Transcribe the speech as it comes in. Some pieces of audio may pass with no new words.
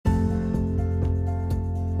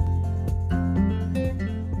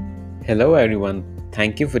Hello, everyone.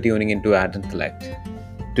 Thank you for tuning into Ad Intellect.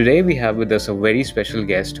 Today, we have with us a very special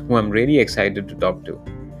guest who I'm really excited to talk to.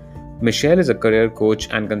 Michelle is a career coach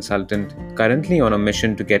and consultant currently on a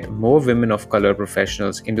mission to get more women of color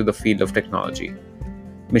professionals into the field of technology.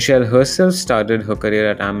 Michelle herself started her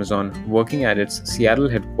career at Amazon, working at its Seattle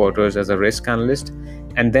headquarters as a risk analyst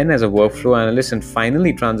and then as a workflow analyst, and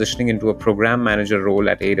finally transitioning into a program manager role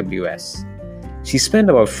at AWS. She spent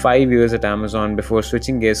about 5 years at Amazon before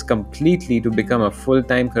switching gears completely to become a full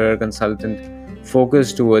time career consultant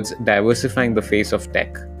focused towards diversifying the face of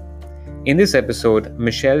tech. In this episode,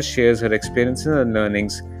 Michelle shares her experiences and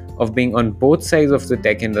learnings of being on both sides of the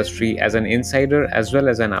tech industry as an insider as well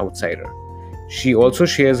as an outsider. She also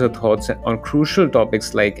shares her thoughts on crucial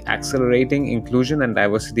topics like accelerating inclusion and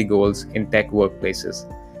diversity goals in tech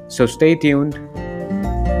workplaces. So stay tuned.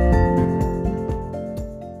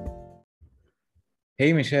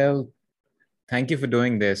 Hey, Michelle. Thank you for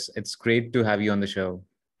doing this. It's great to have you on the show.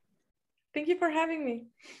 Thank you for having me.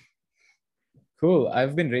 Cool.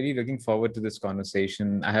 I've been really looking forward to this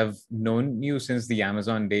conversation. I have known you since the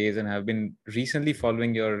Amazon days and have been recently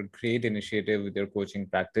following your great initiative with your coaching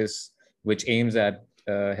practice, which aims at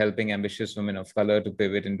helping ambitious women of color to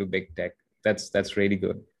pivot into big tech. That's really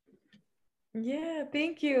good. Yeah,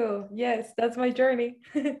 thank you. Yes, that's my journey.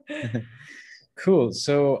 Cool.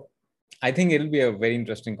 So I think it'll be a very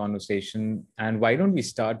interesting conversation. And why don't we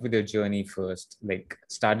start with your journey first? Like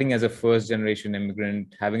starting as a first generation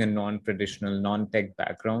immigrant, having a non traditional, non tech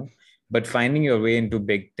background, but finding your way into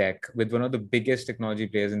big tech with one of the biggest technology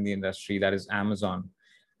players in the industry, that is Amazon.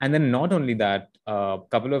 And then not only that, a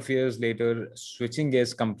couple of years later, switching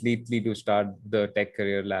gears completely to start the Tech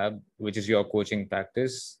Career Lab, which is your coaching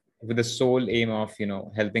practice, with the sole aim of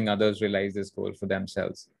helping others realize this goal for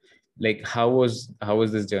themselves. Like how was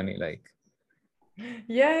this journey like?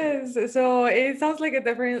 Yes, so it sounds like a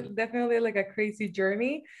definitely like a crazy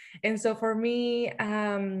journey. And so for me,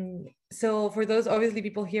 so for those obviously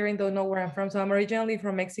people here and don't know where I'm from, so I'm originally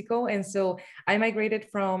from Mexico, and so I migrated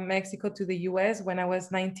from Mexico to the US when I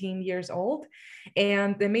was 19 years old.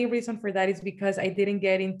 And the main reason for that is because I didn't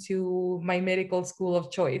get into my medical school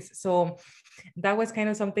of choice. So that was kind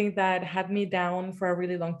of something that had me down for a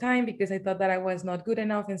really long time because I thought that I was not good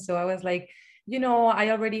enough. And so I was like, I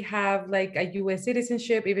already have like a US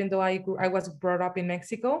citizenship, even though I was brought up in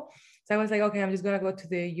Mexico. So I was like, okay, I'm just gonna go to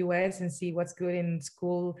the US and see what's good in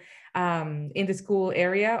school, in the school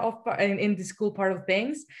area in the school part of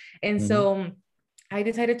things. And Mhm. so I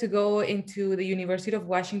decided to go into the University of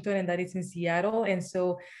Washington, and that is in Seattle. And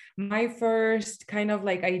so my first kind of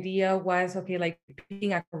like idea was, okay, like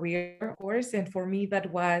picking a career course. And for me, that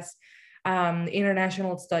was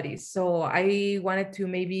international studies. So I wanted to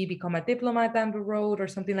maybe become a diplomat down the road or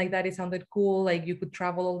something like that. It sounded cool, like you could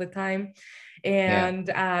travel all the time. Yeah.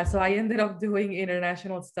 And so I ended up doing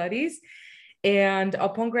international studies. And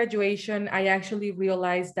upon graduation, I actually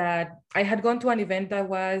realized that I had gone to an event that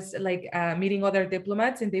was like meeting other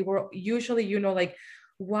diplomats, and they were usually, like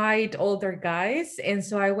white older guys. And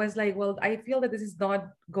so I was like, well, I feel that this is not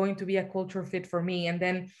going to be a culture fit for me. And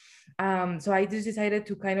then, so I just decided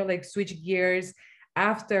to kind of like switch gears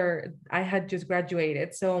after I had just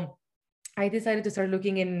graduated. So I decided to start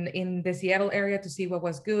looking in the Seattle area to see what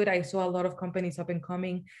was good. I saw a lot of companies up and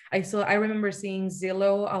coming. I remember seeing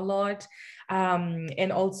Zillow a lot,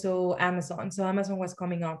 and also Amazon. So Amazon was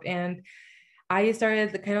coming up, and I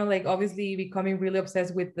started kind of like obviously becoming really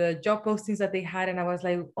obsessed with the job postings that they had. And I was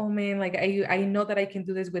like, oh man, like I know that I can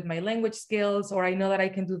do this with my language skills, or I know that I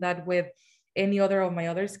can do that with any other of my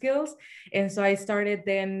other skills. And so I started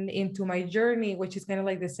then into my journey, which is kind of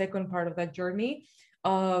like the second part of that journey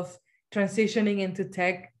of transitioning into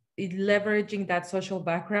tech, leveraging that social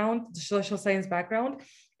science background,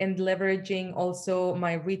 and leveraging also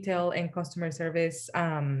my retail and customer service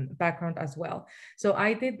background as well. So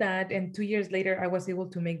I did that, and 2 years later, I was able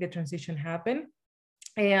to make the transition happen.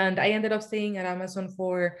 And I ended up staying at Amazon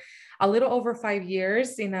for a little over 5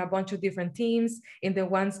 years in a bunch of different teams. In the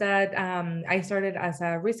ones that I started as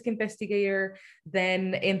a risk investigator,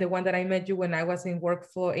 then in the one that I met you when I was in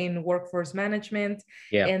workforce management,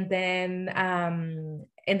 Yeah. and then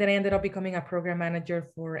I ended up becoming a program manager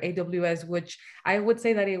for AWS, which I would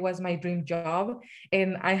say that it was my dream job.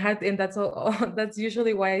 And that's all, that's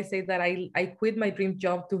usually why I say that I quit my dream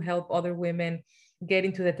job to help other women get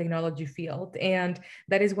into the technology field. And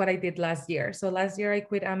that is what I did last year. So last year I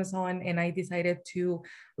quit Amazon and I decided to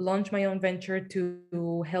launch my own venture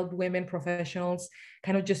to help women professionals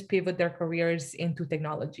kind of just pivot their careers into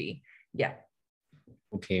technology. Yeah.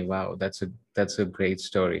 Okay. Wow. That's a great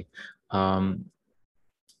story. Um,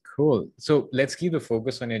 cool. So let's keep the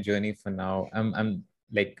focus on your journey for now. I'm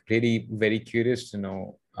like really very curious to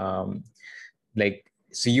know, like,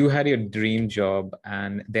 so you had your dream job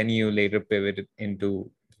and then you later pivoted into,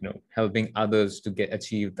 helping others to get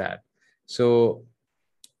achieve that. So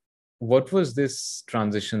what was this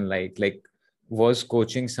transition like? Like, was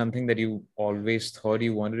coaching something that you always thought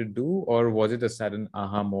you wanted to do, or was it a sudden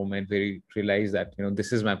aha moment where you realized that,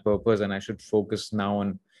 this is my purpose and I should focus now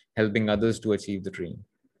on helping others to achieve the dream?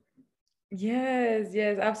 Yes,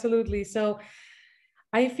 yes, absolutely. So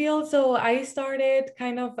I feel so I started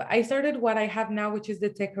what I have now, which is the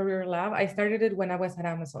Tech Career Lab. I started it when I was at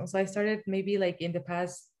Amazon. So I started maybe like in the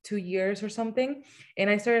past 2 years or something. And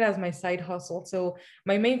I started as my side hustle. So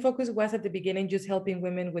my main focus was at the beginning just helping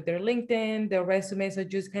women with their LinkedIn, their resume. So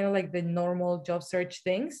just kind of like the normal job search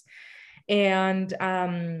things. And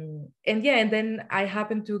yeah, and then I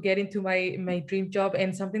happened to get into my dream job.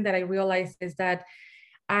 And something that I realized is that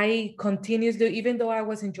I continuously, even though I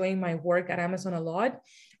was enjoying my work at Amazon a lot,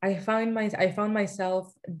 I found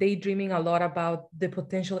myself daydreaming a lot about the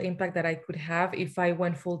potential impact that I could have if I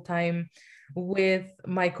went full time with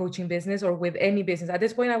my coaching business or with any business. At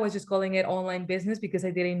this point, I was just calling it online business because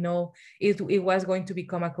I didn't know it was going to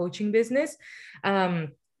become a coaching business.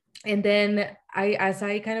 Um, and then as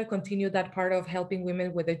I kind of continued that part of helping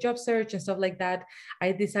women with the job search and stuff like that,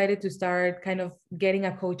 I decided to start kind of getting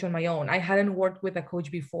a coach on my own. I hadn't worked with a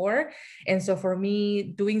coach before. And so for me,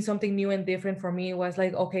 doing something new and different for me was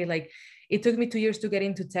like, okay, like it took me 2 years to get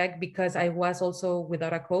into tech because I was also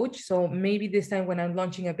without a coach. So maybe this time when I'm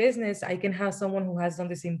launching a business, I can have someone who has done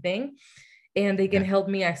the same thing and they can Yeah. help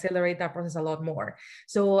me accelerate that process a lot more.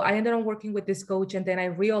 So I ended up working with this coach, and then I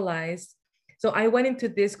realized, so I went into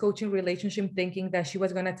this coaching relationship thinking that she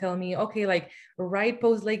was going to tell me, okay, like write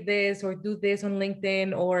posts like this or do this on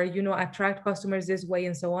LinkedIn or, attract customers this way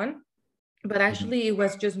and so on. But Mhm. actually, it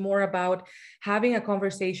was just more about having a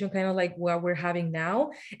conversation, kind of like what we're having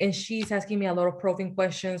now. And she's asking me a lot of probing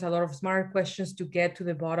questions, a lot of smart questions to get to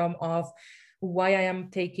the bottom of why I am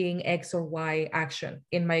taking X or Y action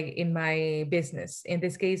in my business. In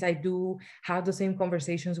this case, I do have the same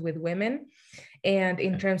conversations with women, and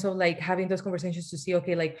in Yeah. terms of like having those conversations to see,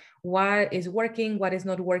 okay, like what is working, what is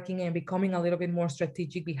not working, and becoming a little bit more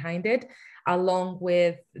strategic behind it, along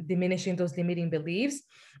with diminishing those limiting beliefs.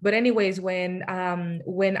 But anyways, when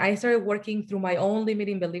I started working through my own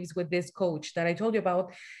limiting beliefs with this coach that I told you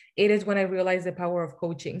about, it is when I realized the power of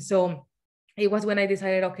coaching. So it was when I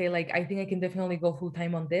decided, okay, like I think I can definitely go full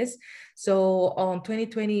time on this. So on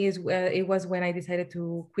 2020 it was when I decided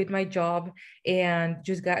to quit my job and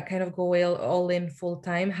just got kind of go all in full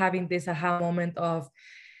time, having this aha moment of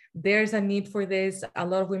there's a need for this. A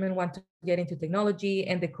lot of women want to get into technology,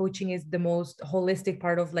 and the coaching is the most holistic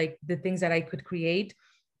part of like the things that I could create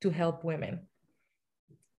to help women.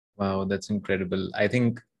 Wow, that's incredible. I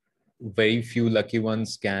think very few lucky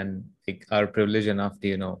ones can, like, are privileged enough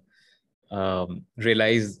to,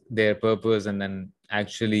 realize their purpose and then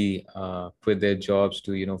actually quit their jobs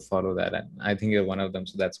to, follow that. And I think you're one of them.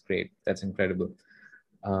 So that's great. That's incredible.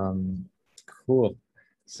 Um, cool.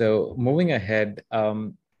 So moving ahead,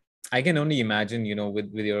 I can only imagine,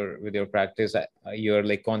 with your practice, you're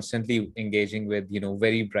like constantly engaging with,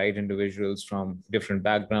 very bright individuals from different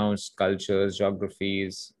backgrounds, cultures,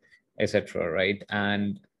 geographies, etc. Right?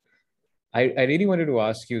 And I really wanted to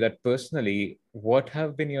ask you that personally, what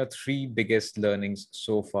have been your three biggest learnings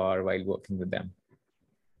so far while working with them?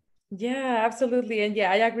 Yeah, absolutely. And yeah,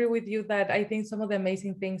 I agree with you that I think some of the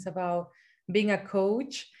amazing things about being a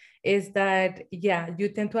coach is that, yeah, you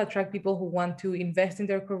tend to attract people who want to invest in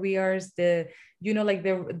their careers, like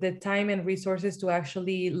the time and resources to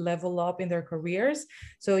actually level up in their careers.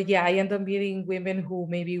 So yeah, I end up meeting women who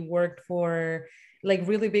maybe worked for like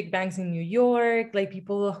really big banks in New York, like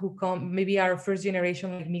people who come maybe are first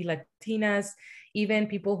generation like me, Latinas, even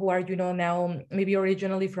people who are, now maybe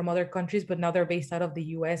originally from other countries, but now they're based out of the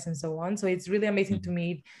US and so on. So it's really amazing to Mhm.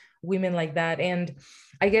 meet women like that. And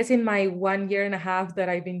I guess in my 1 year and a half that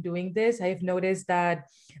I've been doing this, I've noticed that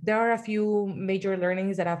there are a few major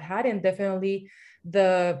learnings that I've had. And definitely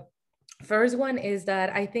the first one is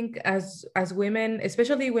that I think as women,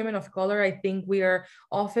 especially women of color, I think we are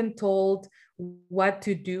often told what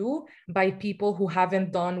to do by people who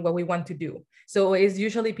haven't done what we want to do. So it's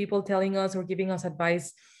usually people telling us or giving us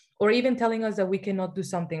advice, or even telling us that we cannot do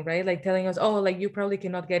something, right? Like telling us, oh, like you probably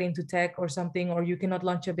cannot get into tech or something, or you cannot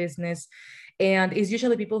launch a business. And it's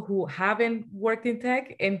usually people who haven't worked in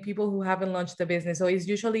tech and people who haven't launched a business. So it's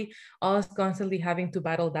usually us constantly having to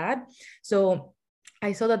battle that. So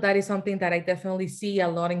I saw that that is something that I definitely see a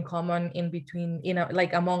lot in common in between,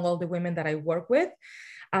 like among all the women that I work with.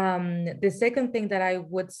 The second thing that I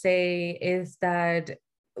would say is that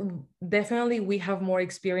definitely we have more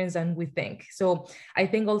experience than we think. So I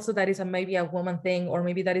think also that is maybe a woman thing, or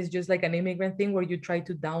maybe that is just like an immigrant thing where you try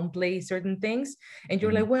to downplay certain things and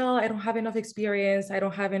you're like, well, I don't have enough experience, I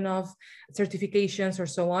don't have enough certifications or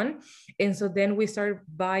so on. And so then we start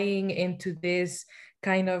buying into this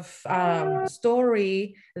kind of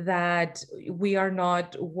story that we are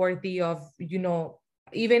not worthy of,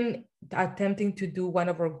 even attempting to do one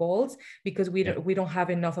of our goals because we don't have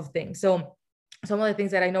enough of things. So some of the things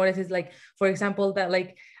that I notice is like, for example, that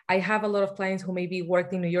like I have a lot of clients who maybe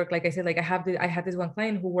worked in New York. Like I said, like I had this one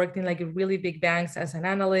client who worked in like really big banks as an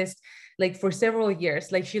analyst, like for several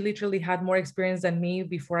years. Like she literally had more experience than me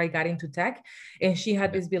before I got into tech. And she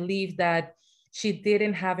had this belief that she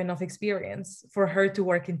didn't have enough experience for her to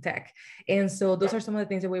work in tech. And so those are some of the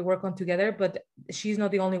things that we work on together, but she's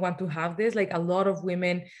not the only one to have this. Like a lot of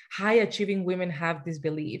women, high achieving women have this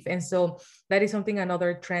belief. And so that is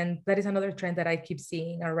another trend that I keep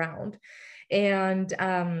seeing around. And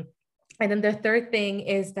then the third thing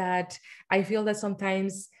is that I feel that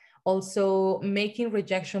sometimes also making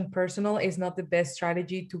rejection personal is not the best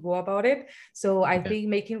strategy to go about it. So I think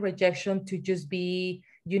making rejection to just be,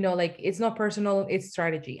 like it's not personal, it's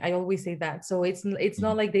strategy. I always say that. So it's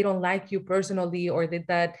not like they don't like you personally, or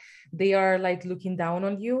that they are like looking down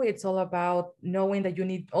on you. It's all about knowing that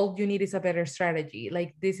all you need is a better strategy.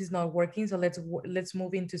 Like this is not working, so let's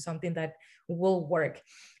move into something that will work.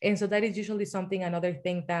 And so that is usually another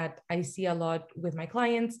thing that I see a lot with my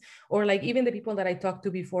clients, or like even the people that I talked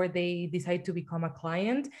to before they decide to become a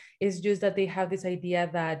client, is just that they have this idea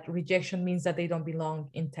that rejection means that they don't belong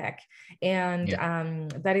in tech. And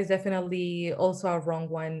that is definitely also a wrong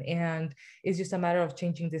one. And it's just a matter of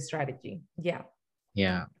changing the strategy. Yeah.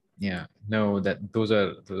 No, those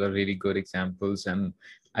are really good examples, and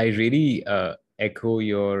I really echo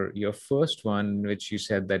your first one, which you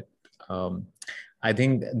said that I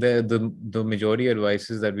think the majority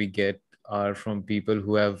advices that we get are from people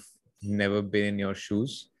who have never been in your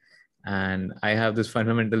shoes. And I have this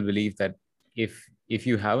fundamental belief that if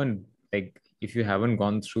you haven't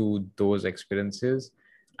gone through those experiences,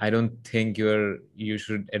 I don't think you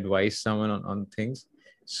should advise someone on things.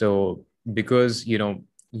 So because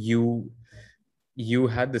you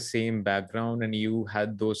had the same background and you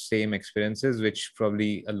had those same experiences, which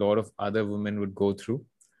probably a lot of other women would go through,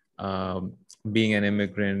 being an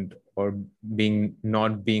immigrant or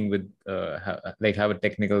not being with have a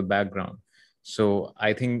technical background. So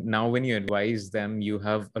I think now when you advise them, you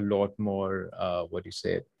have a lot more what do you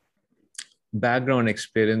say, background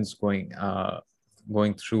experience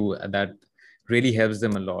going through, that really helps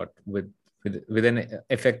them a lot with an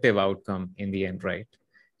effective outcome in the end, right?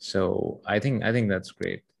 So I think that's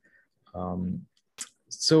great. um,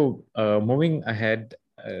 Moving ahead,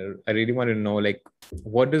 I really want to know, like,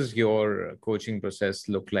 what does your coaching process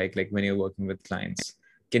look like when you're working with clients?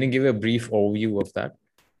 Can you give a brief overview of that?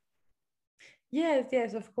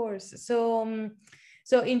 Yes, of course.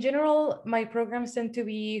 So in general, my programs tend to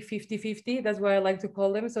be 50-50. That's what I like to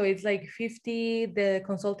call them. So it's like 50, the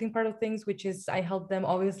consulting part of things, which is I help them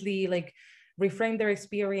obviously like reframe their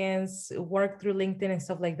experience, work through LinkedIn and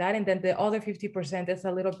stuff like that. And then the other 50% is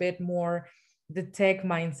a little bit more the tech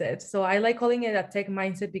mindset. So I like calling it a tech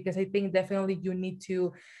mindset because I think definitely you need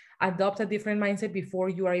to adopt a different mindset before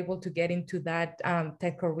you are able to get into that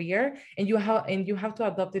tech career, and you have to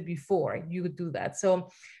adopt it before you do that. So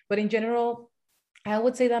but in general, I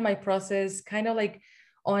would say that my process kind of like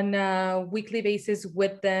on a weekly basis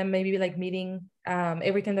with them, maybe like meeting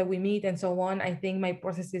every time that we meet and so on. I think my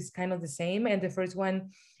process is kind of the same. And the first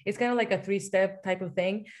one is kind of like a three-step type of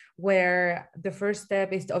thing, where the first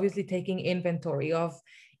step is obviously taking inventory of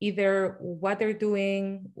either what they're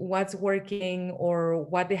doing, what's working, or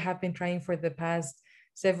what they have been trying for the past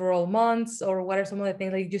several months, or what are some of the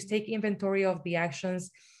things. Like just take inventory of the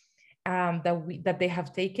actions that they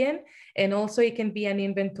have taken. And also it can be an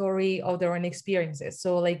inventory of their own experiences.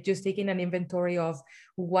 So like just taking an inventory of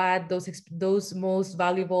what those most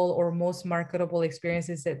valuable or most marketable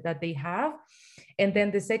experiences that they have. And then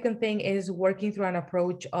the second thing is working through an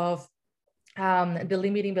approach of the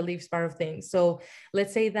limiting beliefs part of things. So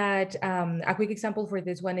let's say that a quick example for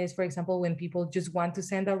this one is, for example, when people just want to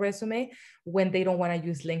send a resume when they don't want to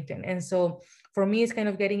use LinkedIn. And so for me, it's kind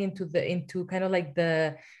of getting into kind of like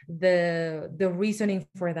the reasoning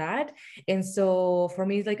for that. And so for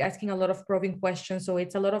me, it's like asking a lot of probing questions. So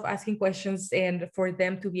it's a lot of asking questions and for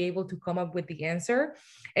them to be able to come up with the answer,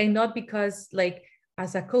 and not because like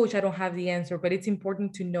as a coach, I don't have the answer, but it's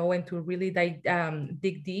important to know and to really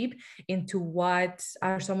dig deep into what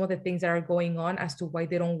are some of the things that are going on as to why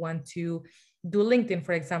they don't want to do LinkedIn,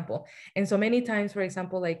 for example. And so many times, for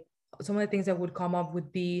example, like some of the things that would come up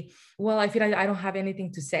would be, well, I feel like I don't have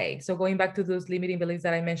anything to say. So going back to those limiting beliefs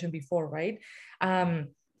that I mentioned before, right?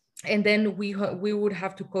 And then we would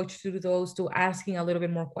have to coach through those to asking a little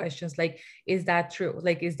bit more questions, like, is that true?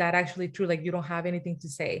 Like, is that actually true? Like, you don't have anything to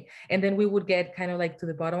say. And then we would get kind of like to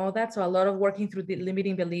the bottom of that. So a lot of working through the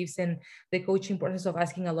limiting beliefs and the coaching process of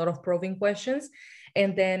asking a lot of probing questions.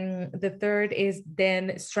 And then the third is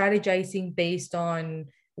then strategizing based on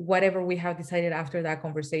whatever we have decided after that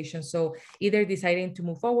conversation. So either deciding to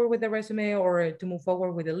move forward with the resume or to move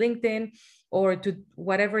forward with the LinkedIn or to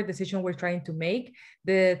whatever decision we're trying to make.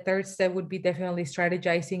 The third step would be definitely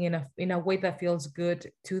strategizing in a way that feels good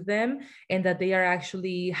to them and that they are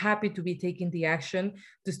actually happy to be taking the action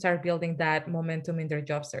to start building that momentum in their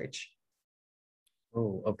job search.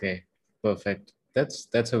 Oh, okay. Perfect. That's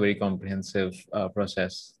a very comprehensive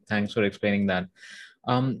process. Thanks for explaining that.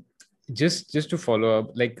 Um, just to follow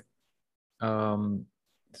up, like, um,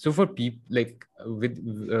 so for people like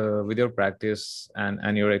with your practice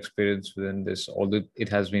and your experience within this, although it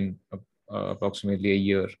has been approximately a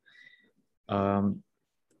year, um,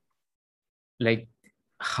 like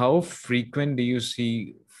how frequent do you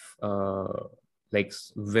see uh,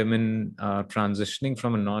 women transitioning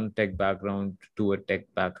from a non-tech background to a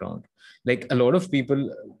tech background? Like a lot of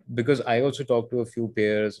people, because I also talk to a few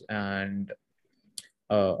peers and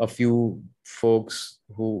a few folks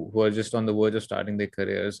who are just on the verge of starting their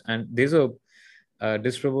careers, and there's a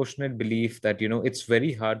disproportionate belief that it's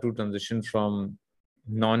very hard to transition from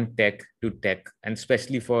non-tech to tech, and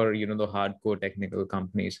especially for the hardcore technical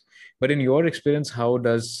companies. But in your experience, how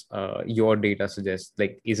does your data suggest,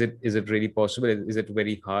 like, is it really possible? Is it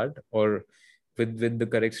very hard, or with the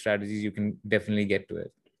correct strategies you can definitely get to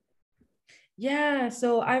it? Yeah,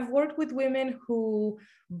 so I've worked with women who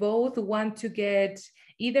both want to get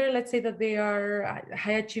either, let's say that they are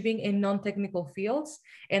high achieving in non-technical fields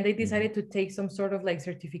and they Mhm. decided to take some sort of like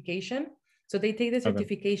certification. So they take the Okay.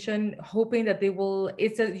 certification hoping that they will,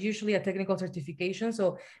 usually a technical certification.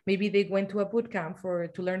 So maybe they went to a boot camp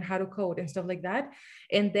to learn how to code and stuff like that.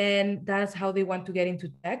 And then that's how they want to get into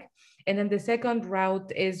tech. And then the second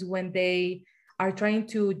route is when they are trying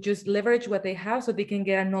to just leverage what they have so they can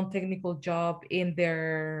get a non-technical job in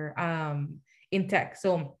their in tech.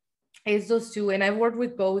 So it's those two, and I've worked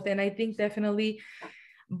with both, and I think definitely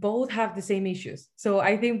both have the same issues. So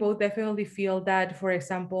I think both definitely feel that, for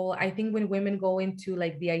example, I think when women go into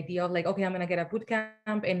like the idea of like, okay, I'm gonna get a boot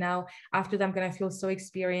camp, and now after that I'm gonna feel so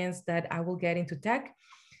experienced that I will get into tech.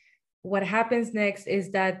 What happens next is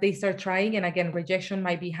that they start trying, and again, rejection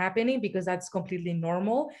might be happening because that's completely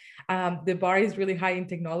normal. The bar is really high in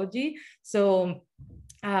technology. So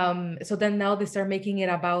then now they start making it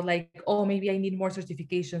about like, oh, maybe I need more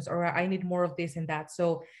certifications or I need more of this and that.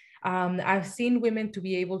 So I've seen women to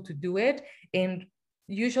be able to do it, and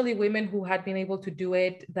usually women who had been able to do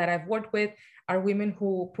it that I've worked with are women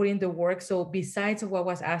who put in the work. So besides of what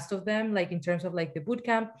was asked of them, like in terms of like the boot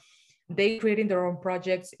camp, they creating their own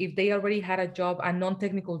projects. If they already had a job, a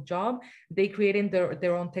non-technical job, they creating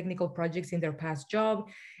their own technical projects in their past job.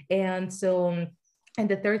 And so, and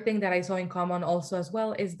the third thing that I saw in common also as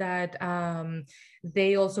well is that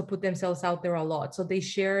they also put themselves out there a lot. So they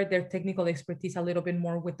share their technical expertise a little bit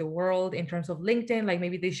more with the world in terms of LinkedIn. Like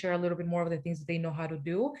maybe they share a little bit more of the things that they know how to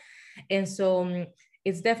do. And so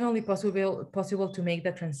it's definitely possible to make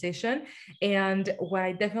the transition. And what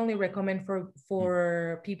I definitely recommend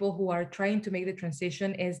for people who are trying to make the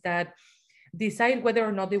transition is that decide whether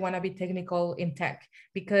or not they want to be technical in tech,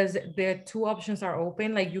 because the two options are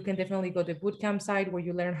open. Like you can definitely go the bootcamp side where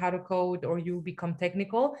you learn how to code or you become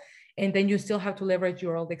technical, and then you still have to leverage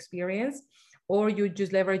your old experience, or you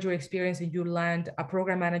just leverage your experience and you land a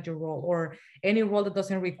program manager role or any role that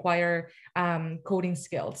doesn't require coding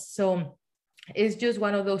skills. So it's just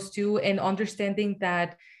one of those two, and understanding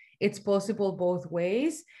that it's possible both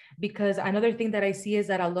ways. Because another thing that I see is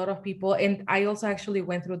that a lot of people, and I also actually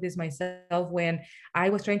went through this myself when I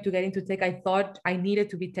was trying to get into tech, I thought I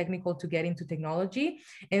needed to be technical to get into technology.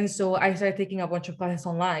 And so I started taking a bunch of classes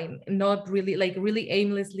online, not really like really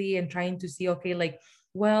aimlessly and trying to see, okay, like,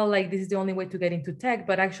 well, like this is the only way to get into tech.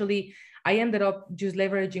 But actually I ended up just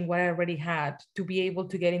leveraging what I already had to be able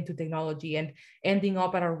to get into technology, and ending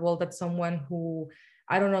up at a role that someone who,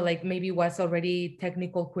 I don't know, like maybe was already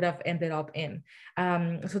technical could have ended up in.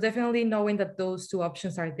 So definitely knowing that those two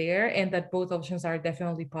options are there and that both options are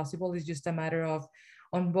definitely possible is just a matter of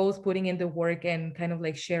on both putting in the work and kind of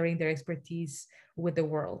like sharing their expertise with the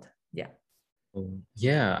world. Yeah.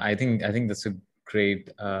 Yeah, I think that's a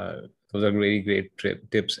great those are really great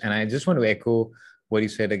tips, and I just want to echo what you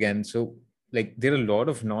said again. So like there are a lot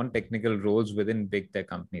of non-technical roles within big tech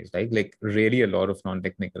companies, right? Like really a lot of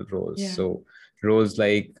non-technical roles. Yeah. So roles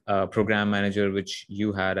like program manager, which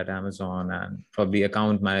you had at Amazon, and probably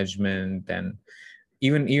account management, and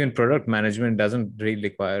even product management doesn't really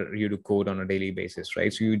require you to code on a daily basis,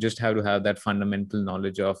 right? So you just have to have that fundamental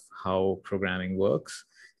knowledge of how programming works,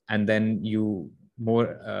 and then you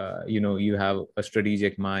have a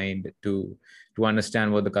strategic mind to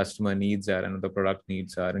understand what the customer needs are and what the product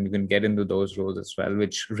needs are, and you can get into those roles as well,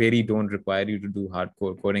 which really don't require you to do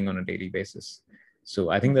hardcore coding on a daily basis. So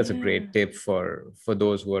I think that's a Yeah. great tip for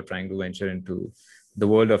those who are trying to venture into the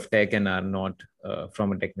world of tech and are not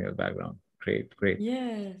from a technical background. Great, great.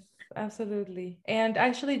 Yes, absolutely. And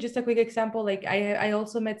actually, just a quick example, like I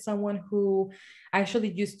also met someone who actually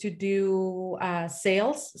used to do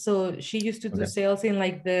sales. So she used to do Okay. sales in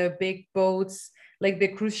like the big boats, like the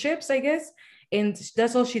cruise ships, I guess. And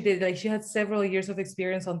that's all she did. Like she had several years of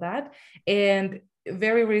experience on that. And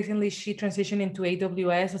very recently, she transitioned into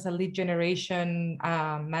AWS as a lead generation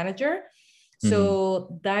manager. Hmm.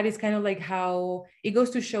 So that is kind of like how it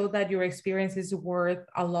goes to show that your experience is worth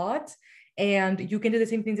a lot, and you can do the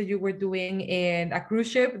same things that you were doing in a cruise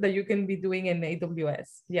ship that you can be doing in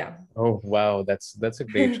AWS. Yeah. Oh wow, that's a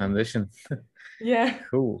great transition. Yeah.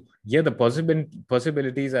 Cool. Yeah, the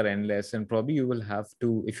possibilities are endless, and probably you will have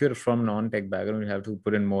to, if you're from non-tech background, you have to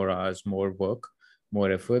put in more hours, more work,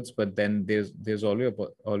 more efforts. But then there's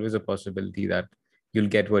always a possibility that you'll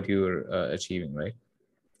get what you're achieving, right?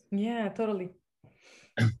 Yeah, totally.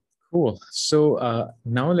 Cool. So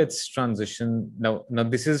now let's transition. Now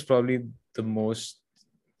this is probably the most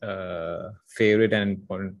favorite and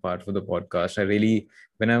important part for the podcast.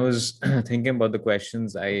 When I was thinking about the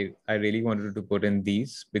questions, I really wanted to put in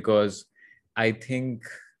these because I think,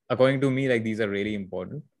 according to me, like these are really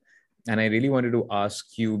important. And I really wanted to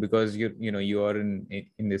ask you because you are in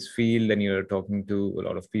this field and you're talking to a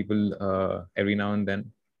lot of people every now and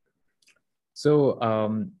then. So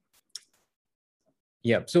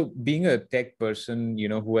yeah. So being a tech person,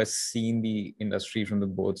 who has seen the industry from the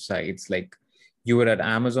both sides, like you were at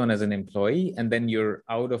Amazon as an employee, and then you're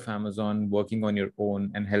out of Amazon working on your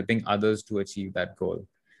own and helping others to achieve that goal.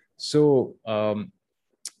 So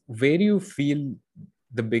where do you feel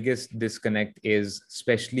the biggest disconnect is,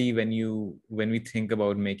 especially when we think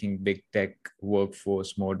about making big tech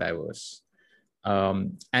workforce more diverse?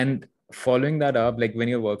 And following that up, like when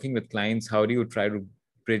you're working with clients, how do you try to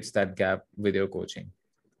bridge that gap with your coaching?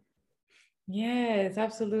 Yes,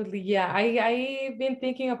 absolutely. Yeah, I've been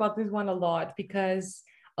thinking about this one a lot because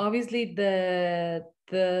obviously the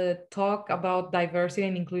talk about diversity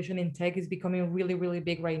and inclusion in tech is becoming really, really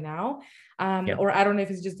big right now. Yeah. Or I don't know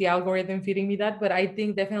if it's just the algorithm feeding me that, but I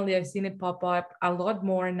think definitely I've seen it pop up a lot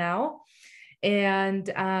more now.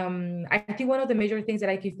 And I think one of the major things that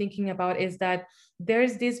I keep thinking about is that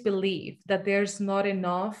there's this belief that there's not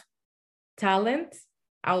enough talent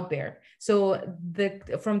out there. So the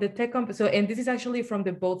from the tech company, so and this is actually from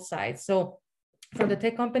the both sides. So from the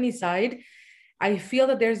tech company side, I feel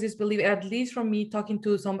that there's this belief, at least from me talking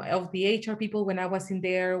to some of the HR people when I was in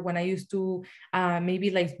there, when I used to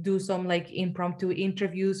maybe like do some like impromptu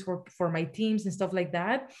interviews for my teams and stuff like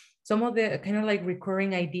that. Some of the kind of like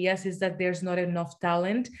recurring ideas is that there's not enough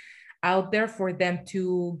talent out there for them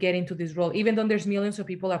to get into this role, even though there's millions of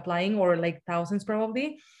people applying or like thousands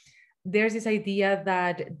probably. There's this idea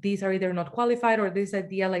that these are either not qualified or this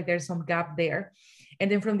idea like there's some gap there. And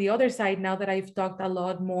then from the other side, now that I've talked a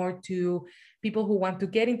lot more to people who want to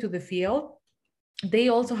get into the field, they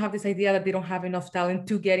also have this idea that they don't have enough talent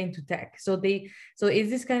to get into tech. So it's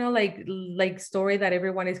this kind of like story that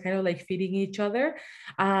everyone is kind of like feeding each other.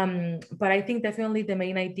 But I think definitely the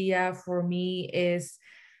main idea for me is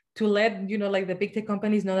to let like the big tech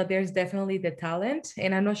companies know that there's definitely the talent,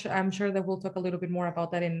 and I'm sure that we'll talk a little bit more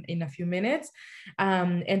about that in a few minutes.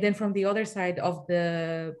 And then from the other side of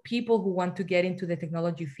the people who want to get into the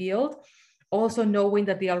technology field, also knowing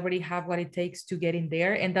that they already have what it takes to get in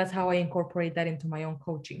there, and that's how I incorporate that into my own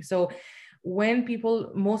coaching. So when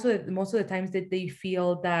people most of the times that they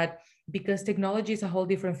feel that because technology is a whole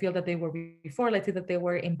different field that they were before, let's say that they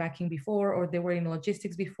were in banking before or they were in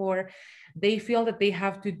logistics before, they feel that they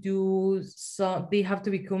have to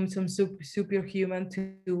become some superhuman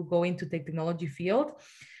to go into the technology field.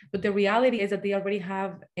 But the reality is that they already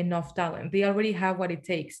have enough talent, they already have what it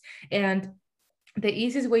takes. And the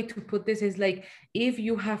easiest way to put this is like, if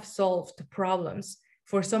you have solved problems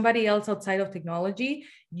for somebody else outside of technology,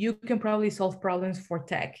 you can probably solve problems for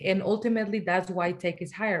tech. And ultimately, that's why tech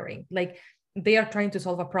is hiring. Like, they are trying to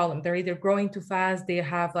solve a problem. They're either growing too fast, they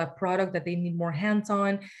have a product that they need more hands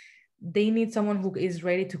on. they need someone who is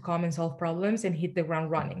ready to come and solve problems and hit the ground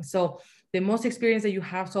running. So the most experience that you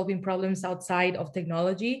have solving problems outside of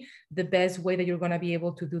technology, the best way that you're going to be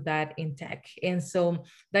able to do that in tech. And so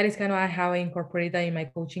that is kind of how I incorporate that in my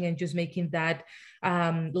coaching, and just making that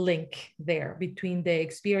link there between the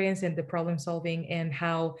experience and the problem solving, and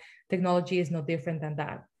how technology is no different than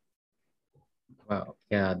that. Wow.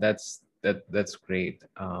 Yeah, that's great.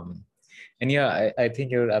 And yeah, I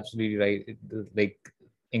think you're absolutely right. Like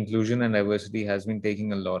inclusion and diversity has been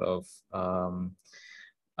taking a lot of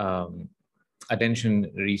um, attention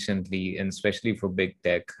recently, and especially for big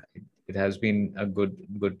tech. It has been a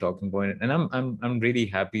good talking point, and I'm really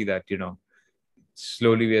happy that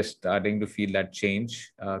slowly we are starting to feel that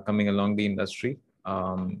change coming along the industry,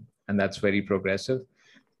 and that's very progressive.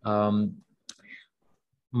 Um,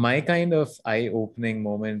 my kind of eye-opening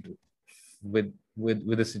moment with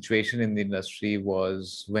the situation in the industry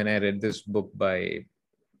was when I read this book by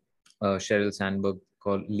Sheryl Sandberg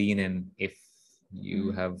called Lean In. If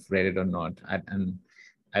you have read it or not, and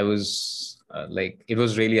I was like, it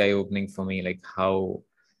was really eye-opening for me, like how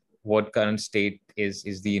what current state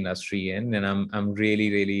is the industry in, and I'm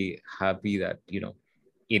really happy that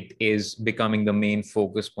it is becoming the main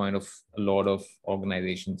focus point of a lot of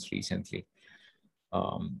organizations recently.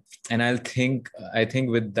 And I think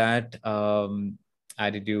with that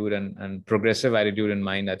attitude and progressive attitude in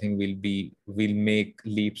mind, I think we'll make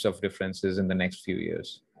leaps of differences in the next few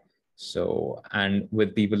years. So, and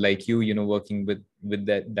with people like you working with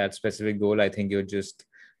that specific goal, I think you're just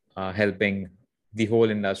helping the whole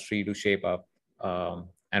industry to shape up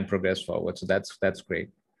and progress forward. So that's great.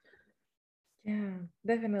 Yeah,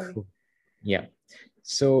 definitely. Cool. Yeah.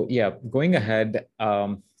 So yeah, going ahead,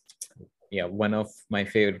 yeah, one of my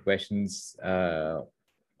favorite questions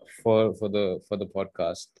for the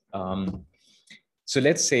podcast. So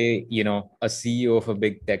let's say a CEO of a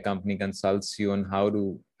big tech company consults you on how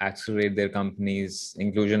to accelerate their company's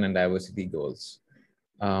inclusion and diversity goals.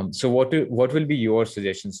 So what will be your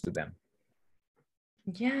suggestions to them?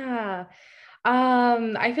 Yeah.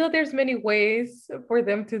 I feel there's many ways for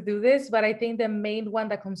them to do this, but I think the main one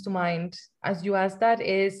that comes to mind as you ask that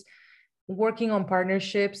is working on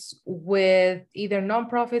partnerships with either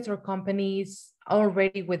nonprofits or companies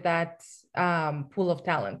already with that pool of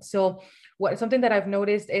talent. So something that I've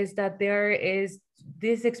noticed is that there is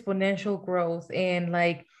this exponential growth in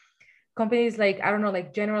like companies like, I don't know,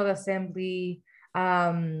 like General Assembly,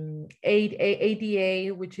 ADA,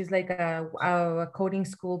 which is like a coding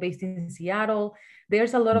school based in Seattle.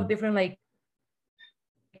 There's a lot of different like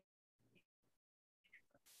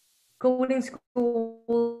coding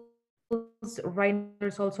schools. Right now,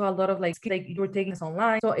 there's also a lot of like you're taking this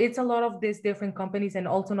online. So it's a lot of these different companies and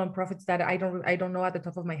also nonprofits that I don't know at the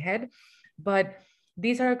top of my head, but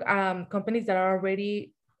these are companies that are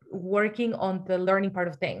already working on the learning part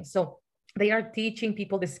of things. So they are teaching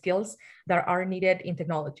people the skills that are needed in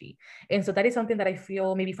technology. And so that is something that I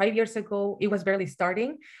feel maybe 5 years ago, it was barely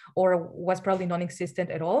starting or was probably non-existent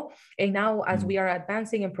at all. And now as we are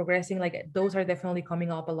advancing and progressing, like those are definitely coming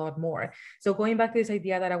up a lot more. So going back to this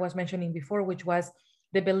idea that I was mentioning before, which was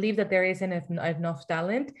the belief that there isn't enough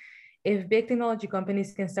talent, if big technology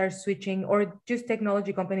companies can start switching, or just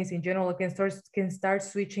technology companies in general can start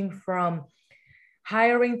switching from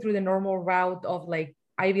hiring through the normal route of like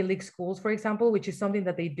Ivy League schools, for example, which is something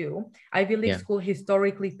that they do. Ivy League schools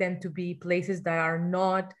historically tend to be places that are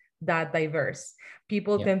not that diverse.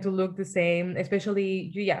 People tend to look the same,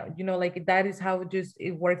 especially, like that is how just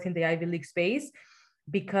it works in the Ivy League space,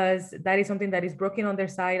 because that is something that is broken on their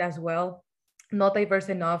side as well, not diverse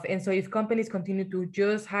enough. And so if companies continue to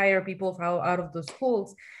just hire people out of those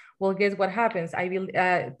schools, well, guess what happens?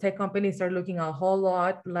 Tech companies are looking a whole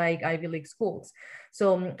lot like Ivy League schools.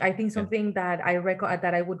 So I think something that I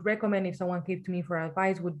would recommend if someone came to me for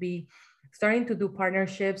advice would be starting to do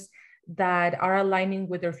partnerships that are aligning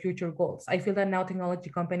with their future goals. I feel that now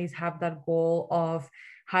technology companies have that goal of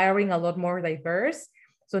hiring a lot more diverse.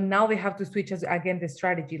 So now they have to switch again the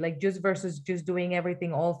strategy, like just versus just doing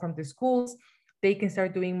everything all from the schools. They can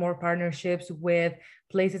start doing more partnerships with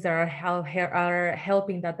places that are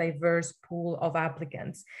helping that diverse pool of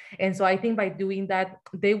applicants. And so I think by doing that,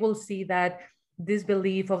 they will see that this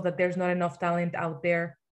belief of that there's not enough talent out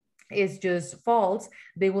there is just false.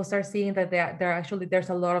 They will start seeing that there's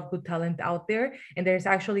a lot of good talent out there, and there's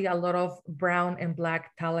actually a lot of brown and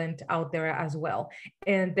black talent out there as well.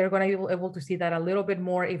 And they're going to be able to see that a little bit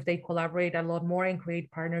more if they collaborate a lot more and create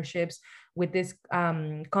partnerships with these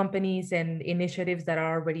companies and initiatives that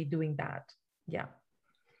are already doing that. Yeah.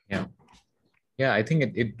 I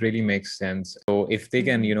think it really makes sense. So if they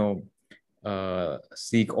can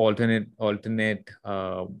seek alternate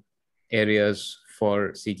areas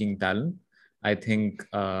for seeking talent, I think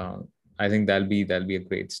I think that'll be a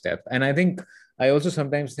great step. And I think I also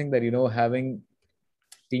sometimes think that having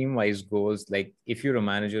team wise goals, like if you're a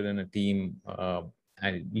manager in a team,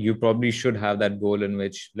 and you probably should have that goal in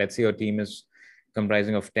which, let's say your team is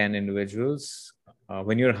comprising of 10 individuals.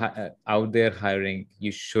 When you're out there hiring,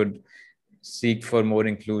 you should seek for more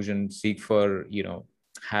inclusion, seek for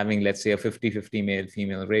having, let's say, a 50-50 male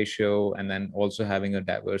female ratio, and then also having a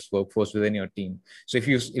diverse workforce within your team. So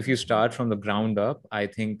if you start from the ground up, I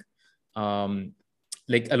think um,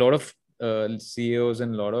 like a lot of CEOs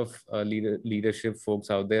and a lot of leadership folks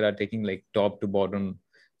out there are taking like top to bottom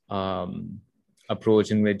um,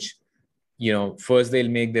 approach, in which first they'll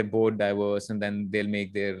make their board diverse, and then they'll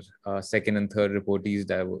make their second and third reportees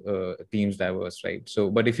teams diverse, right?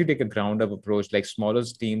 So but if you take a ground up approach, like smaller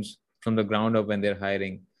teams from the ground up, when they're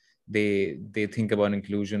hiring, they think about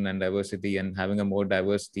inclusion and diversity and having a more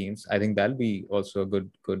diverse teams. I think that'll be also a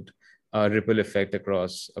good ripple effect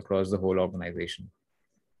across the whole organization.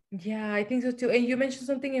 Yeah, I think so too. And you mentioned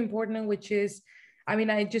something important, which is, I mean,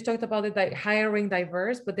 I just talked about it, like hiring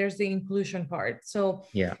diverse, but there's the inclusion part. So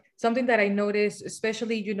Yeah. something that I noticed,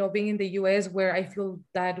 especially, being in the US, where I feel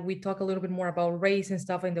that we talk a little bit more about race and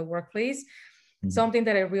stuff in the workplace, Mhm. something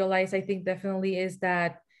that I realized, I think definitely is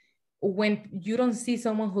that when you don't see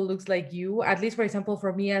someone who looks like you, at least for example,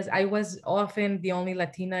 for me, as I was often the only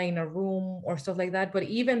Latina in a room or stuff like that, but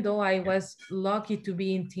even though I was lucky to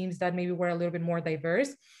be in teams that maybe were a little bit more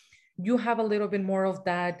diverse, you have a little bit more of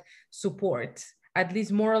that support, at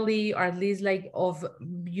least morally, or at least like of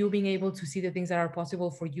you being able to see the things that are possible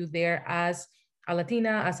for you there as a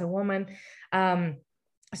Latina, as a woman. um,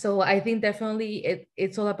 so I think definitely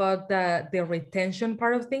it's all about the retention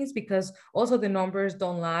part of things, because also the numbers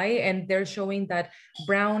don't lie, and they're showing that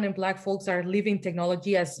brown and black folks are leaving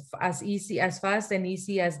technology as easy, as fast and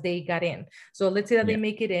easy as they got in. So let's say that they Yeah.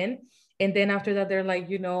 make it in, and then after that they're like,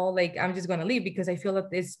 like, I'm just gonna leave because I feel that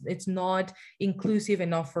it's not inclusive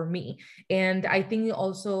enough for me. And I think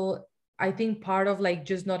also, I think part of like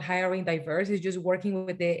just not hiring diverse is just working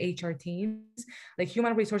with the HR teams, like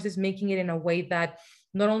human resources, making it in a way that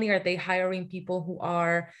not only are they hiring people who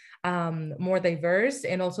are more diverse,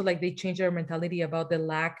 and also like they change their mentality about the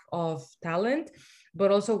lack of talent,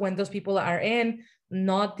 but also when those people are in,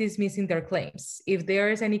 not dismissing their claims. If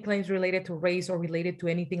there is any claims related to race or related to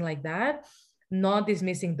anything like that, not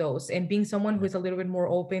dismissing those, and being someone who is a little bit more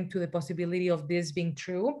open to the possibility of this being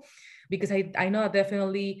true. Because I know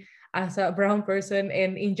definitely, as a brown person,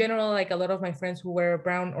 and in general, like a lot of my friends who were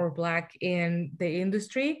brown or black in the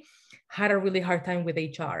industry, had a really hard time with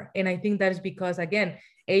HR. And I think that is because, again,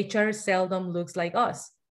 HR seldom looks like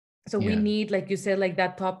us. So we Yeah. need, like you said, like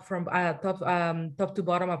that top to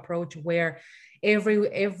bottom approach, where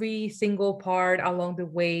every single part along the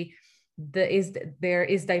way there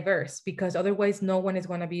is diverse, because otherwise no one is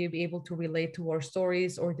going to be able to relate to our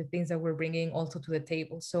stories or the things that we're bringing also to the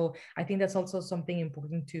table. So I think that's also something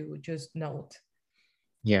important to just note.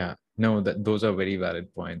 Yeah, no, those are very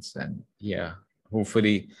valid points. And yeah,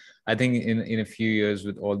 hopefully, I think in a few years,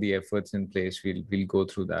 with all the efforts in place, we'll go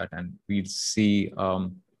through that, and we'll see a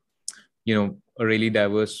really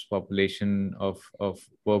diverse population of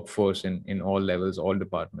workforce in all levels, all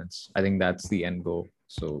departments. I think that's the end goal.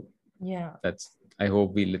 So Yeah. that's I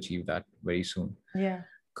hope we'll achieve that very soon. Yeah.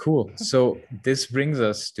 Cool. So this brings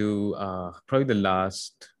us to probably the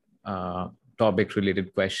last topic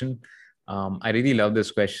related question. I really love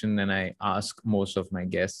this question, and I ask most of my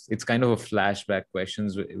guests. It's kind of a flashback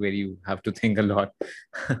questions where you have to think a lot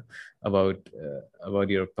about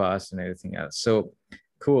your past and everything else. So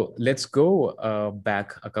cool. Let's go back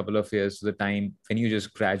a couple of years to the time when you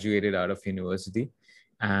just graduated out of university,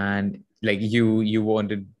 and like you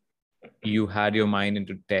had your mind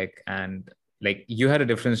into tech, and like you had a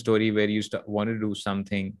different story where you wanted to do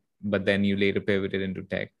something, but then you later pivoted into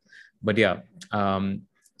tech. But yeah,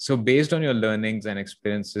 so based on your learnings and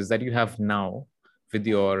experiences that you have now with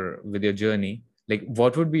your journey, like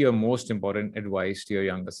what would be your most important advice to your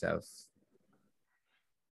younger self?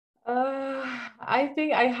 I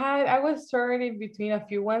think I was torn in between a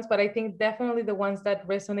few ones, but I think definitely the ones that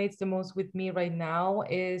resonates the most with me right now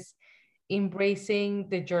is embracing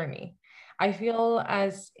the journey. I feel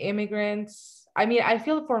as immigrants, I mean, I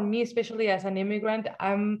feel for me, especially as an immigrant,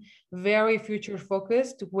 I'm very future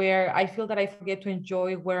focused, where I feel that I forget to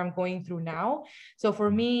enjoy where I'm going through now. So for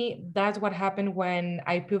me, that's what happened when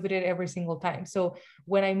I pivoted every single time. So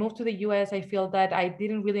when I moved to the US, I feel that I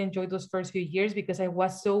didn't really enjoy those first few years because I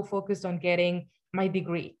was so focused on getting my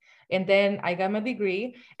degree. And then I got my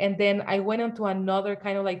degree, and then I went on to another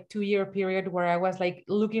kind of like 2-year period where I was like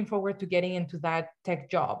looking forward to getting into that tech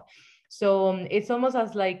job. So it's almost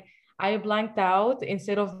as like I blanked out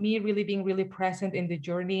instead of me really being really present in the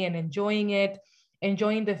journey and enjoying it,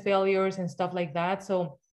 enjoying the failures and stuff like that.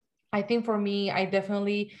 So I think for me, I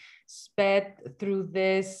definitely sped through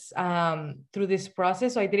this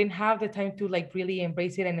process. So I didn't have the time to like really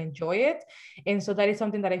embrace it and enjoy it. And so that is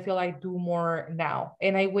something that I feel I do more now.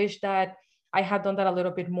 And I wish that I had done that a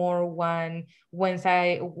little bit more when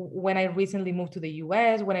I recently moved to the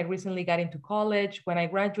US, when I recently got into college, when I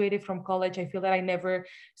graduated from college. I feel that I never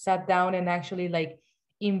sat down and actually like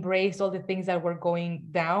embraced all the things that were going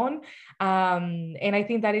down. And I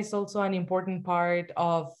think that is also an important part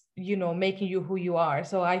of making you who you are.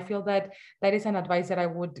 So I feel that that is an advice that I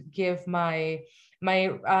would give my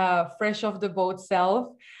fresh off the boat self.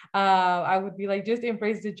 I would be like, just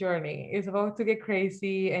embrace the journey. It's about to get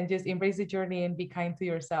crazy, and just embrace the journey and be kind to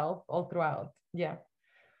yourself all throughout. Yeah.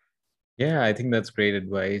 Yeah, I think that's great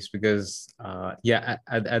advice because, yeah,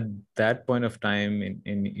 at that point of time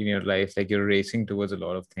in your life, like you're racing towards a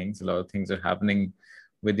lot of things are happening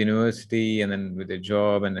with university and then with your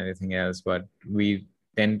job and everything else. But we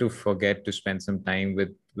tend to forget to spend some time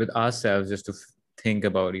with ourselves just to think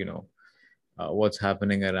about, what's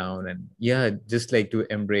happening around, and yeah, just like to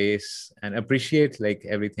embrace and appreciate like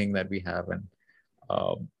everything that we have, and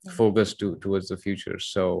focus towards the future.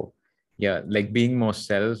 So yeah, like being more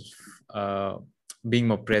self, uh, being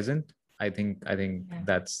more present. I think Yeah.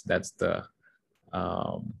 that's the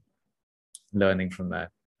um, learning from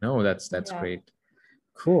that. No, that's Yeah. great.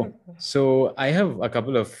 Cool. So I have a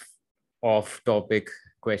couple of off-topic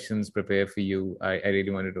questions prepared for you. I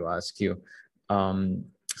really wanted to ask you.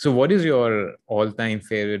 So what is your all-time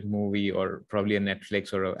favorite movie, or probably a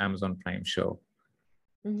Netflix or a Amazon Prime show?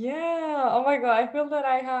 Yeah. Oh my God. I feel that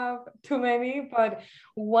I have too many, but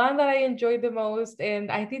one that I enjoyed the most, and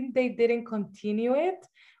I think they didn't continue it,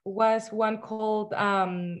 was one called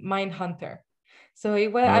Mindhunter. So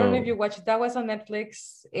it was, I don't know if Oh. you watched, that was on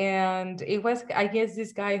Netflix, and it was, I guess,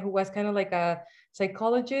 this guy who was kind of like a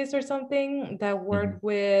psychologist or something that Mhm. worked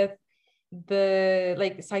with the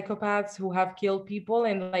like psychopaths who have killed people,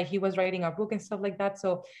 and like he was writing a book and stuff like that.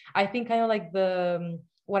 So I think kind of like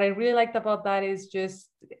what I really liked about that is just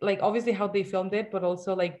like obviously how they filmed it, but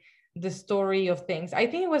also like the story of things. I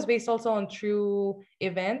think it was based also on true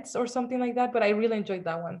events or something like that, but I really enjoyed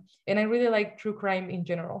that one. And I really like true crime in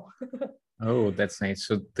general. Oh, that's nice.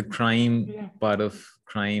 So the crime Yeah. part of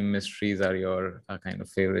crime mysteries are your kind of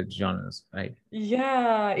favorite genres, right?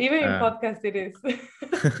 Yeah, even in Uh, podcast it is.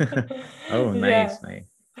 oh, Yeah. nice, nice,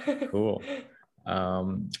 cool.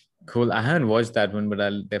 Um, cool. I haven't watched that one, but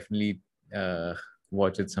I'll definitely uh,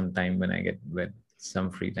 watch it sometime when I get with some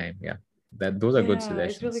free time. Yeah, that those are good Yeah,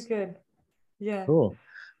 it's really suggestions. good. Yeah. Cool.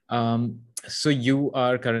 So you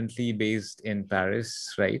are currently based in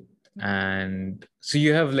Paris, right? And so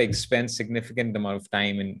you have like spent significant amount of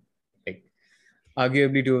time in like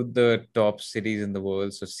arguably two of the top cities in the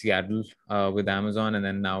world. So Seattle with Amazon, and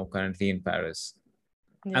then now currently in Paris.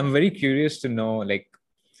 I'm Yeah. very curious to know like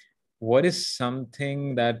what is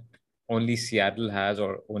something that only Seattle has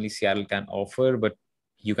or only Seattle can offer, but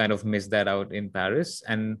you kind of miss that out in Paris?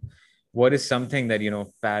 And what is something that,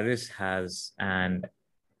 Paris has and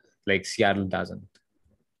like Seattle doesn't?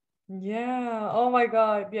 Yeah. Oh my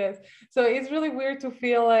God. Yes. So it's really weird to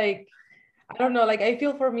feel like, I don't know, like I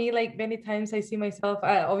feel for me, like many times I see myself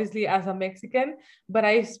obviously as a Mexican, but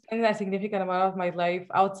I spend a significant amount of my life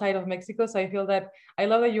outside of Mexico. So I feel that I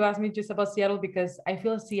love that you asked me just about Seattle, because I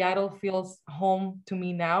feel Seattle feels home to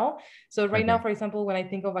me now. So right now, Okay. for example, when I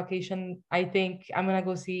think of vacation, I think I'm gonna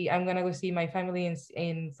go see my family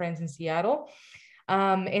in friends in Seattle.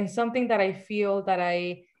 And something that I feel that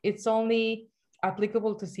it's only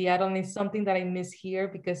applicable to Seattle, and it's something that I miss here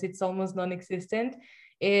because it's almost non-existent,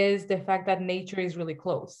 is the fact that nature is really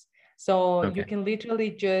close. So you Okay. can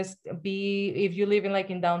literally just be, if you live in like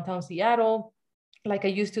in downtown Seattle, like I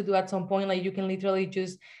used to do at some point, like you can literally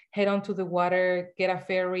just head onto the water, get a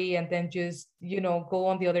ferry, and then just, go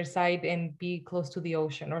on the other side and be close to the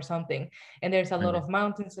ocean or something. And there's a lot Okay. of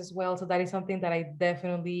mountains as well. So that is something that I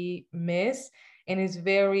definitely miss. And it's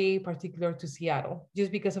very particular to Seattle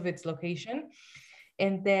just because of its location.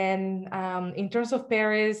 And then in terms of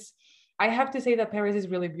Paris, I have to say that Paris is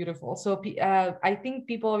really beautiful. So I think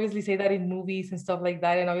people obviously say that in movies and stuff like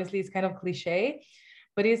that. And obviously it's kind of cliche,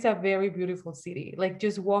 but it's a very beautiful city. Like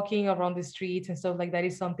just walking around the streets and stuff like that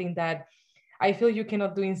is something that I feel you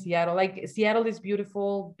cannot do in Seattle. Like Seattle is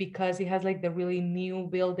beautiful because it has like the really new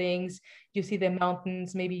buildings. You see the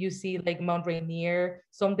mountains, maybe you see like Mount Rainier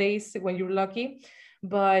some days when you're lucky.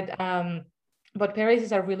 But but Paris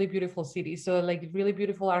is a really beautiful city. So like really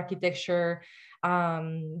beautiful architecture.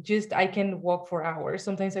 Just I can walk for hours.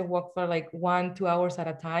 Sometimes I walk for like 1, 2 hours at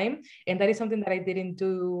a time. And that is something that I didn't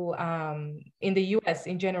do in the US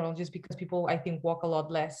in general, just because people I think walk a lot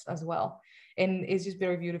less as well. And it's just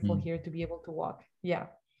very beautiful Mm. here to be able to walk. Yeah.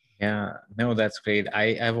 Yeah, no, that's great.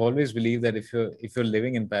 I've always believed that if you're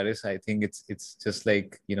living in Paris, I think it's just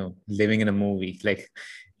like, living in a movie. Like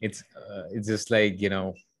it's just like,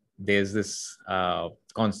 there's this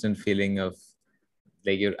constant feeling of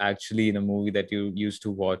like you're actually in a movie that you used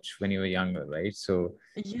to watch when you were younger, right? So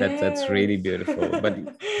that's really Yes. beautiful. But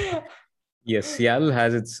yes, Seattle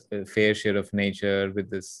has its fair share of nature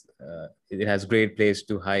with this. It has great place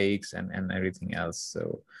to hikes and everything else.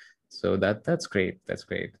 So that's great. That's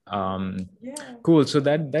great. Yeah. Cool. So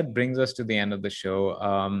that brings us to the end of the show.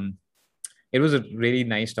 It was a really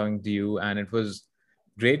nice talking to you, and it was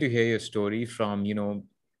great to hear your story from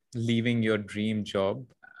leaving your dream job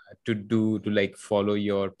to like follow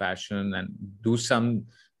your passion and do some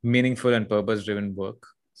meaningful and purpose driven work.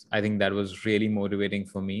 I think that was really motivating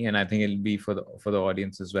for me, and I think it'll be for the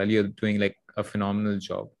audience as well. You're doing like a phenomenal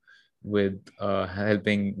job with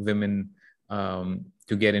helping women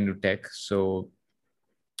to get into tech. So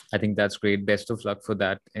I think that's great. Best of luck for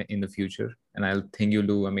that in the future, and I think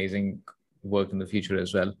you'll do amazing work in the future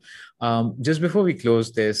as well. Just before we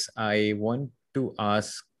close this, I want to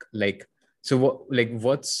ask, like, so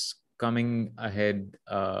what's coming ahead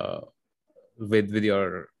with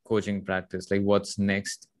your coaching practice? Like, what's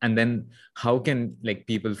next, and then how can like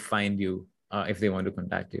people find you if they want to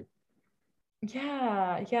contact you?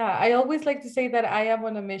 Yeah, yeah. I always like to say that I am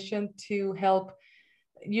on a mission to help,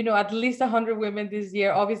 at least 100 women this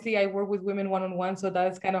year. Obviously, I work with women one-on-one, so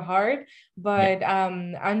that's kind of hard. Yeah. But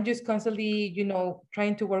I'm just constantly,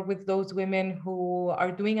 trying to work with those women who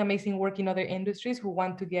are doing amazing work in other industries, who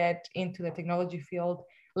want to get into the technology field,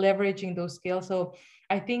 leveraging those skills. So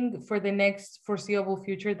I think for the next foreseeable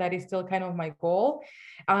future, that is still kind of my goal.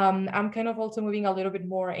 I'm kind of also moving a little bit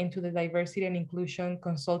more into the diversity and inclusion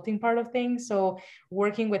consulting part of things. So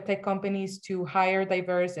working with tech companies to hire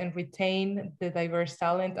diverse and retain the diverse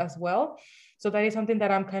talent as well. So that is something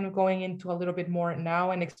that I'm kind of going into a little bit more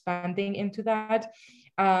now and expanding into that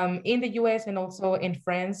in the US and also in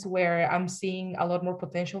France, where I'm seeing a lot more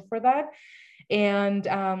potential for that. And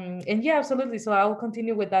yeah, absolutely. So I'll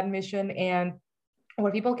continue with that mission. And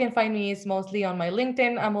where people can find me is mostly on my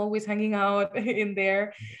LinkedIn. I'm always hanging out in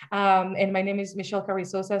there. And my name is Michelle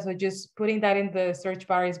Carrizosa. So just putting that in the search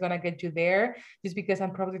bar is going to get you there, just because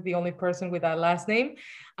I'm probably the only person with that last name.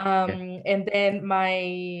 Yeah. And then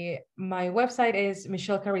my website is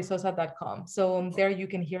michellecarrizosa.com. So there you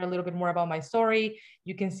can hear a little bit more about my story.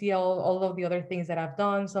 You can see all of the other things that I've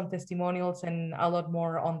done, some testimonials, and a lot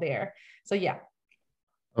more on there. So yeah.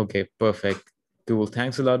 Okay, perfect. Cool.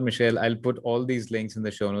 Thanks a lot, Michelle. I'll put all these links in the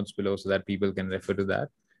show notes below so that people can refer to that.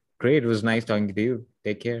 Great. It was nice talking to you.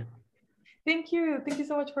 Take care. Thank you. Thank you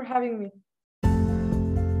so much for having me.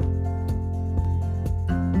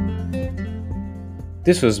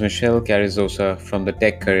 This was Michelle Carrizosa from the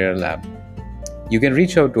Tech Career Lab. You can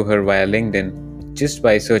reach out to her via LinkedIn just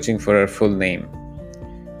by searching for her full name.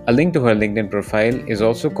 A link to her LinkedIn profile is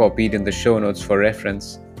also copied in the show notes for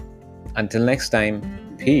reference. Until next time,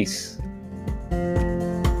 peace.